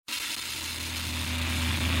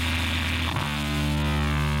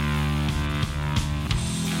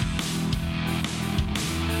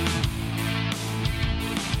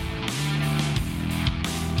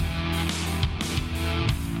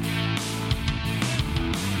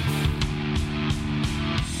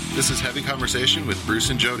This is Heavy Conversation with Bruce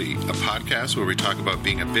and Jody, a podcast where we talk about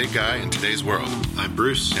being a big guy in today's world. I'm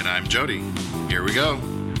Bruce. And I'm Jody. Here we go.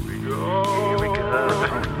 Here we go.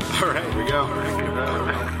 All right, here we go. All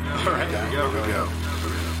right, here we go.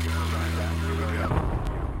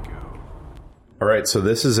 All right, so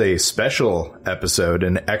this is a special episode,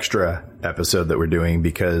 an extra episode that we're doing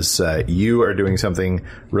because you are doing something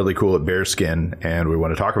really cool at Bear Skn, and we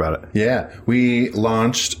want to talk about it. Yeah, we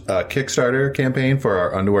launched a Kickstarter campaign for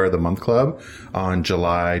our Underwear of the Month Club on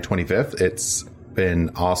July 25th. It's been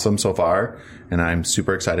awesome so far, and I'm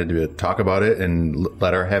super excited to talk about it and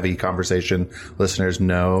let our Heavy Conversation listeners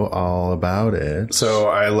know all about it. So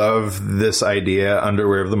I love this idea,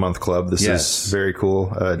 Underwear of the Month Club. This is very cool.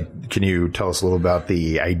 Can you tell us a little about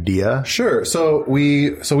the idea? Sure. So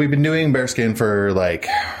we've been doing Bear Skn for like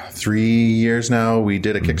 3 years now. We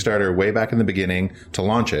did a Kickstarter way back in the beginning to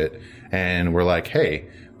launch it, and we're like, hey,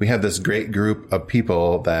 we have this great group of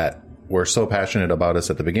people that were so passionate about us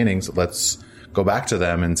at the beginning, so let's go back to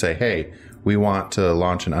them and say, hey, we want to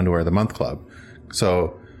launch an Underwear of the Month Club.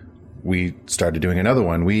 So we started doing another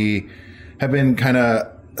one. We have been kind of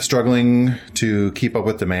struggling to keep up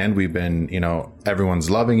with demand. We've been, everyone's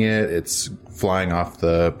loving it. It's flying off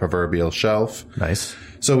the proverbial shelf. Nice.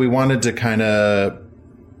 So we wanted to kind of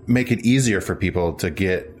make it easier for people to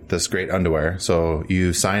get this great underwear. So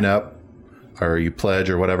you sign up or you pledge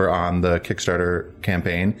or whatever on the Kickstarter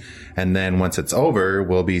campaign. And then once it's over,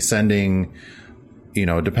 we'll be sending,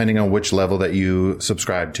 depending on which level that you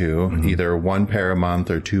subscribe to, either 1 pair a month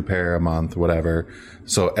or 2 pair a month, whatever.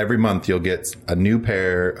 So every month you'll get a new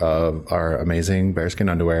pair of our amazing Bear Skn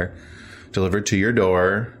underwear delivered to your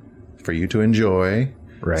door for you to enjoy.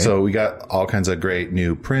 Right. So we got all kinds of great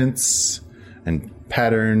new prints and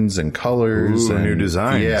patterns and colors. Ooh, and new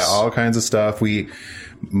designs. Yeah, all kinds of stuff. We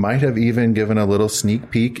might have even given a little sneak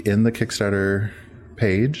peek in the Kickstarter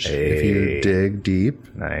page. Hey. If you dig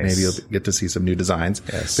deep. Nice. Maybe you'll get to see some new designs.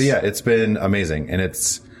 Yes. But yeah, it's been amazing. And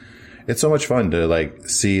it's so much fun to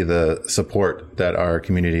see the support that our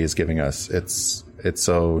community is giving us. It's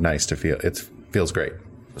so nice to feel. It feels great.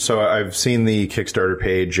 So I've seen the Kickstarter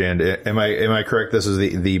page, and am I correct? This is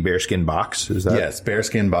the Bear Skn Box. Is that? Yes, Bear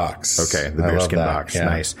Skn Box. Okay, the Bear Skn Box. Yeah.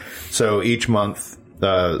 Nice. So each month,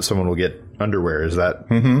 someone will get underwear. Is that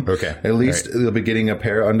okay? At least they'll be getting a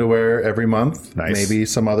pair of underwear every month. Nice. Maybe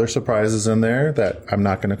some other surprises in there that I'm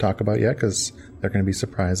not going to talk about yet because they're going to be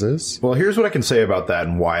surprises. Well, here's what I can say about that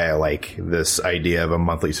and why I like this idea of a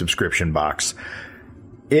monthly subscription box.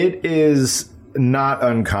 It is not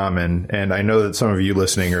uncommon, and I know that some of you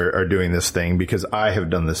listening are doing this thing because I have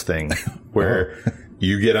done this thing where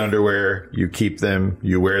you get underwear, you keep them,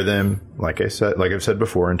 you wear them, like I've said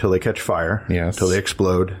before, until they catch fire, until they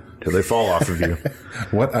explode, until they fall off of you.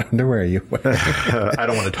 What underwear are you wearing? I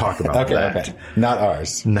don't want to talk about that. Okay. Not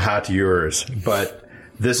ours. Not yours. But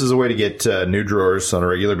this is a way to get new drawers on a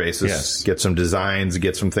regular basis. Yes. Get some designs,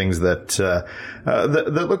 get some things that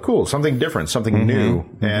look cool, something different, something new.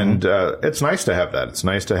 And it's nice to have that. It's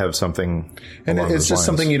nice to have something. And it's just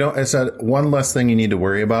something it's one less thing you need to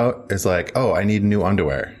worry about. It's like, oh, I need new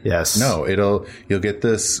underwear. Yes. No, you'll get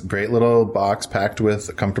this great little box packed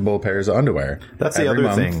with comfortable pairs of underwear. That's the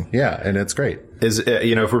other thing. Yeah, and it's great. Is,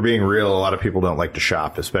 if we're being real, a lot of people don't like to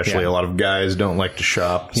shop, especially a lot of guys don't like to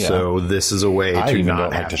shop. Yeah. So this is a way to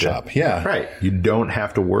not have to shop. Yeah. Right. You don't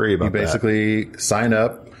have to worry about that. You basically sign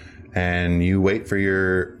up and you wait for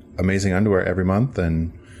your amazing underwear every month.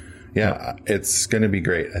 And it's going to be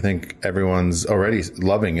great. I think everyone's already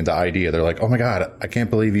loving the idea. They're like, oh my God, I can't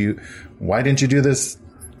believe why didn't you do this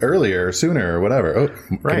earlier, sooner, or whatever?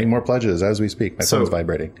 Oh, getting more pledges as we speak. My phone's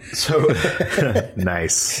vibrating. So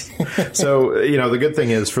nice. So, the good thing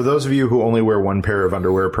is for those of you who only wear 1 pair of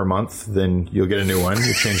underwear per month, then you'll get a new one.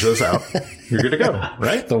 You change those out. You're good to go,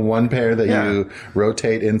 right? The 1 pair that you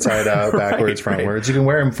rotate inside out, backwards, frontwards. You can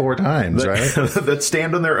wear them 4 times, right? That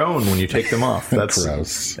stand on their own when you take them off. That's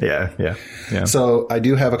gross. Yeah. So I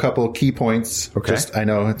do have a couple key points. Okay. I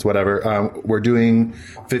know it's whatever. We're doing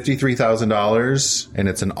 $53,000 and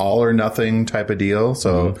it's an all or nothing type of deal.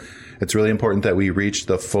 So it's really important that we reach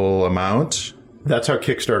the full amount. That's how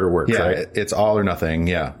Kickstarter works, right? It's all or nothing.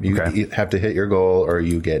 Yeah. You have to hit your goal or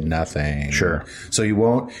you get nothing. Sure. So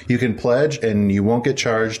you can pledge and you won't get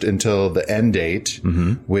charged until the end date,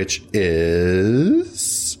 which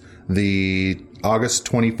is the August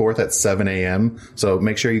 24th at 7 a.m. So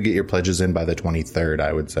make sure you get your pledges in by the 23rd,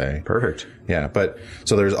 I would say. Perfect. Yeah. But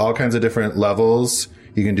so there's all kinds of different levels.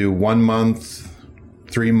 You can do 1 month,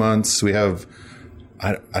 3 months. We have,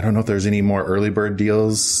 I don't know if there's any more early bird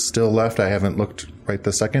deals still left. I haven't looked right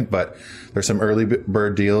this second, but there's some early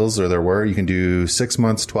bird deals, or there were. You can do 6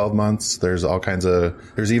 months, 12 months. There's all kinds of,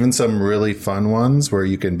 there's even some really fun ones where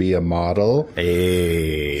you can be a model for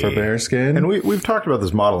Bear Skn. And we've talked about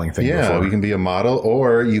this modeling thing before. Yeah, you can be a model,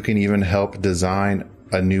 or you can even help design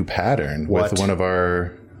a new pattern with one of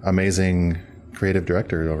our amazing creative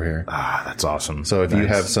director over here. Ah, that's awesome. So if you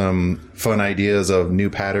have some fun ideas of new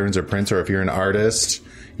patterns or prints, or if you're an artist,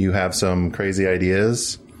 you have some crazy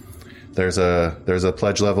ideas, there's a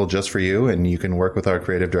pledge level just for you, and you can work with our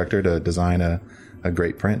creative director to design a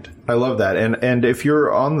great print. I love that. And if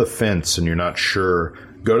you're on the fence and you're not sure,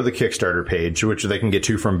 go to the Kickstarter page, which they can get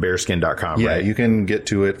to from bearskin.com, yeah, right? You can get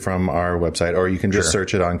to it from our website, or you can just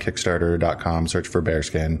search it on Kickstarter.com, search for Bear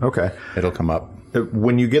Skn. Okay. It'll come up.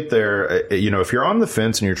 When you get there, if you're on the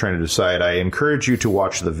fence and you're trying to decide, I encourage you to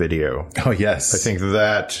watch the video. Oh, yes. I think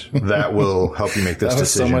that will help you make this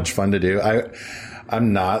decision. So much fun to do.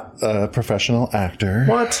 I'm not a professional actor.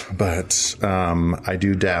 What? But I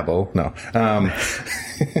do dabble. No.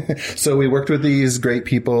 So we worked with these great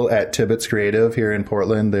people at Tibbetts Creative here in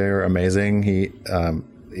Portland. They're amazing.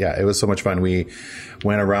 It was so much fun. We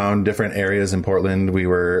went around different areas in Portland. We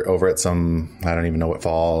were over at some, I don't even know what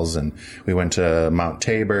falls, and we went to Mount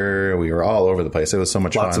Tabor. We were all over the place. It was so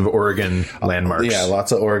much fun. Lots of Oregon landmarks. Yeah,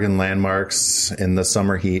 lots of Oregon landmarks in the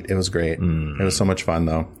summer heat. It was great. It was so much fun,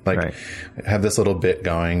 though. Have this little bit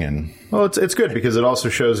going. And well, it's good because it also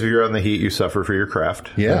shows if you're on the heat, you suffer for your craft.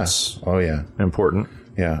 Yeah. That's yeah. important.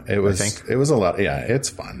 Yeah, it was a lot. Yeah, it's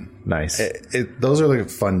fun. Nice. Those are like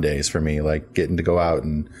fun days for me, like getting to go out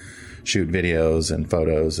and shoot videos and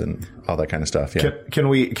photos and all that kind of stuff. Yeah. Can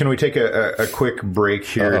we take a quick break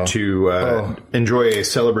here to enjoy a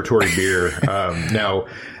celebratory beer? Now,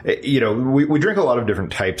 we drink a lot of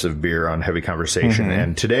different types of beer on Heavy Conversation,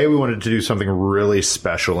 and today we wanted to do something really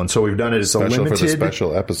special, and so we've done it as for the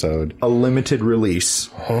special episode, a limited release.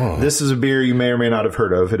 This is a beer you may or may not have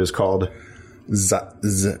heard of. It is called is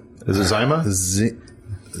it Zima?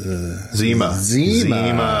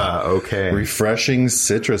 Zima. Okay. Refreshing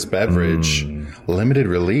citrus beverage. Limited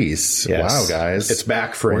release. Yes. Wow, guys. It's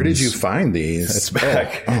back, friends. Where did you find these? It's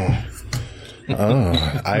back.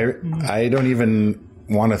 I don't even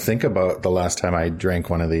want to think about the last time I drank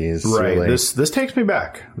one of these. Right. Really. This takes me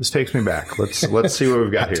back. Let's see what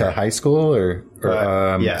we've got here. To high school or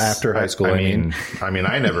yes. After high school, I mean,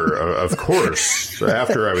 I never, of course,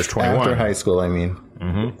 after I was 21. After high school, I mean.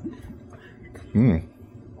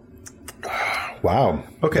 Wow.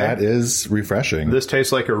 Okay. That is refreshing. This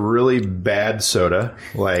tastes like a really bad soda,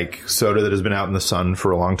 like soda that has been out in the sun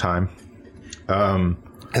for a long time. And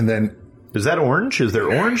then... Is that orange? Is there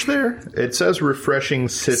orange there? It says refreshing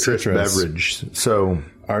citrus beverage. So...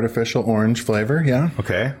 Artificial orange flavor, yeah.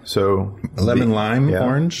 Okay. So... Lemon lime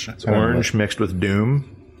orange. It's orange mixed with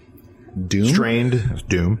doom.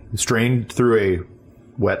 Doom? Strained through a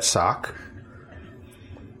wet sock.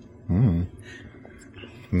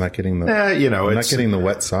 I'm not getting the. I'm not getting the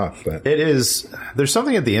wet sock, but it is. There's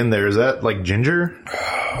something at the end there. Is that like ginger?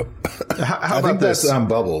 How about this? That's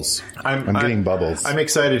bubbles. I'm getting bubbles. I'm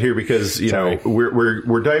excited here because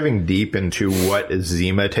we're diving deep into what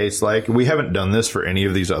Zima tastes like. We haven't done this for any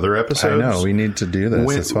of these other episodes. I know we need to do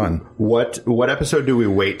this. It's fun. What episode do we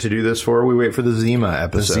wait to do this for? We wait for the Zima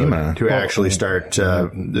episode to actually start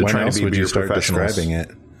trying to be beer professionals. Describing it?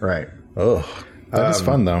 Right. Oh. That is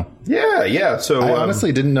fun, though. Yeah. So I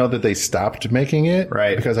honestly didn't know that they stopped making it,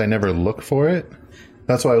 right? Because I never look for it.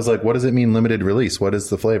 That's why I was like, "What does it mean, limited release? What is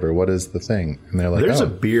the flavor? What is the thing?" And they're like, "There's a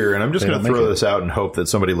beer," and I'm just going to throw this out and hope that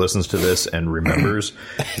somebody listens to this and remembers.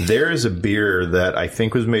 There is a beer that I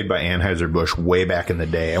think was made by Anheuser-Busch way back in the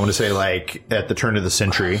day. I want to say, like at the turn of the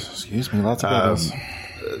century. Excuse me, lots of bottles.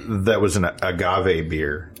 That was an agave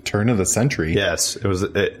beer. Turn of the century. Yes, it was,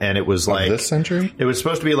 and it was like this century. It was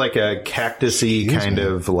supposed to be like a cactusy kind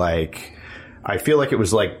of like. I feel like it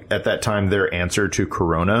was like at that time their answer to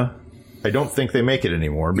Corona. I don't think they make it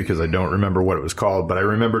anymore because I don't remember what it was called, but I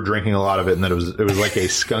remember drinking a lot of it, and that it was like a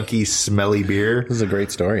skunky, smelly beer. This is a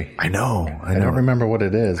great story. I know. I don't remember what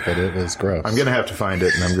it is, but it was gross. I'm gonna have to find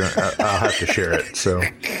it, and I'll have to share it. So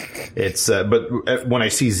it's but when I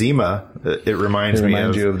see Zima, it reminds me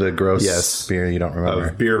of the gross beer you don't remember.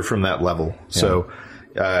 Of beer from that level. Yeah. So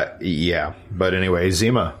yeah. But anyway,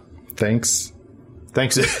 Zima. Thanks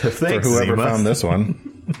for whoever Zima. Found this one.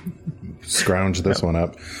 Scrounge this one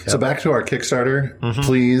up. So back to our Kickstarter.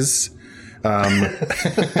 Please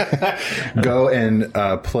go and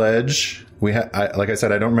pledge. Like I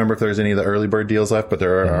said, I don't remember if there's any of the early bird deals left, but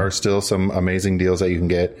there are still some amazing deals that you can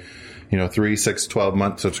get. 3, 6,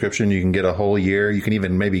 12-month subscription. You can get a whole year. You can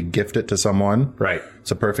even maybe gift it to someone. Right.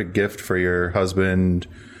 It's a perfect gift for your husband,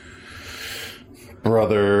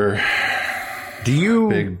 brother,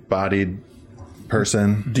 big bodied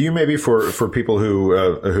person. Do you maybe for people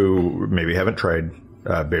who maybe haven't tried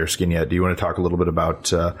Bear Skn yet, do you want to talk a little bit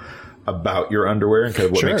about your underwear and kind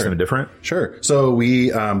of what makes them different? Sure. So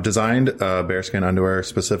we designed Bear Skn underwear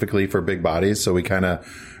specifically for big bodies. So we kind of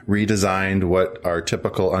redesigned what our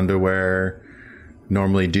typical underwear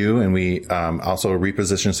normally do, and we also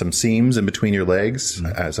repositioned some seams in between your legs.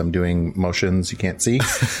 As I'm doing motions you can't see.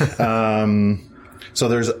 So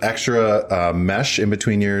there's extra mesh in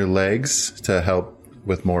between your legs to help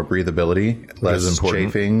with more breathability, less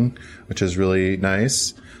chafing, which is really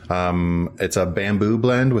nice. It's a bamboo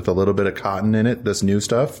blend with a little bit of cotton in it, this new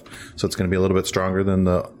stuff. So it's going to be a little bit stronger than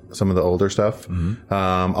some of the older stuff.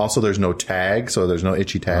 Also, there's no tag, so there's no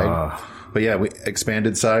itchy tag. But yeah, we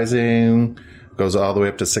expanded sizing, goes all the way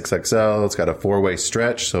up to 6XL. It's got a 4-way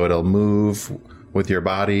stretch, so it'll move with your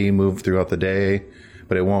body, move throughout the day,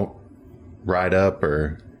 but it won't ride up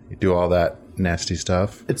or do all that nasty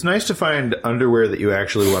stuff. It's nice to find underwear that you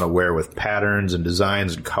actually want to wear with patterns and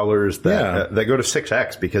designs and colors that go to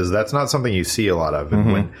 6X, because that's not something you see a lot of.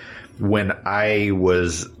 And when I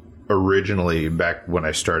was originally, back when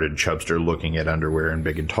I started Chubster, looking at underwear and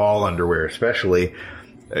big and tall underwear especially,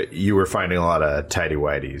 you were finding a lot of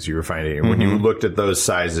tighty-whities. You were finding, when you looked at those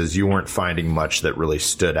sizes, you weren't finding much that really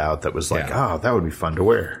stood out that was like, oh, that would be fun to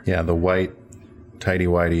wear. Yeah, the white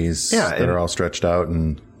tighty-whities that are all stretched out.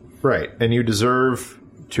 Right. And you deserve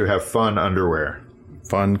to have fun underwear.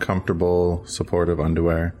 Fun, comfortable, supportive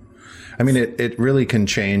underwear. I mean, it really can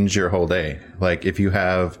change your whole day. Like if you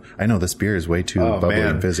have, I know this beer is way too bubbly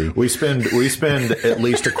and fizzy. We spend at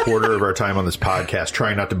least a quarter of our time on this podcast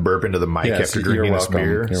trying not to burp into the mic after drinking this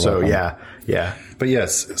beer. Yeah. But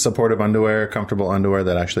yes, supportive underwear, comfortable underwear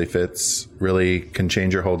that actually fits, really can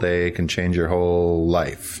change your whole day, can change your whole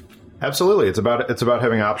life. Absolutely. It's about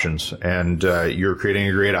having options, and you're creating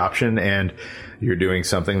a great option, and you're doing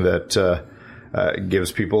something that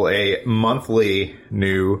gives people a monthly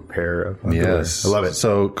new pair of underwear. Yes. I love it.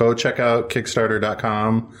 So go check out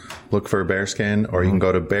Kickstarter.com, look for Bear Skn, or you can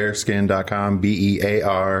go to bearskn.com,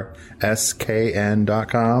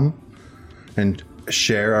 BEARSKN.com, and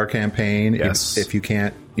share our campaign. Yes. If you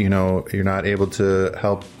can't, you're not able to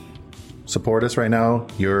help support us right now,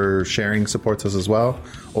 your sharing supports us as well.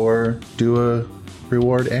 Or do a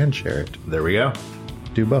reward and share it. There we go.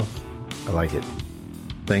 Do both. I like it.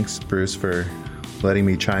 Thanks, Bruce, for letting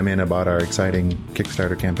me chime in about our exciting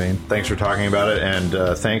Kickstarter campaign. Thanks for talking about it,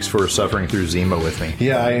 and thanks for suffering through Zima with me.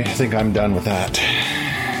 Yeah, I think I'm done with that.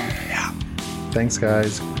 Yeah. Thanks,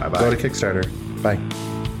 guys. Bye-bye. Go to Kickstarter. Bye.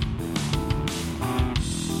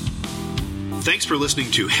 Thanks for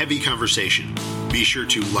listening to Heavy Conversation. Be sure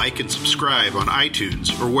to like and subscribe on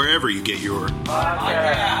iTunes or wherever you get your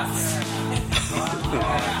podcasts.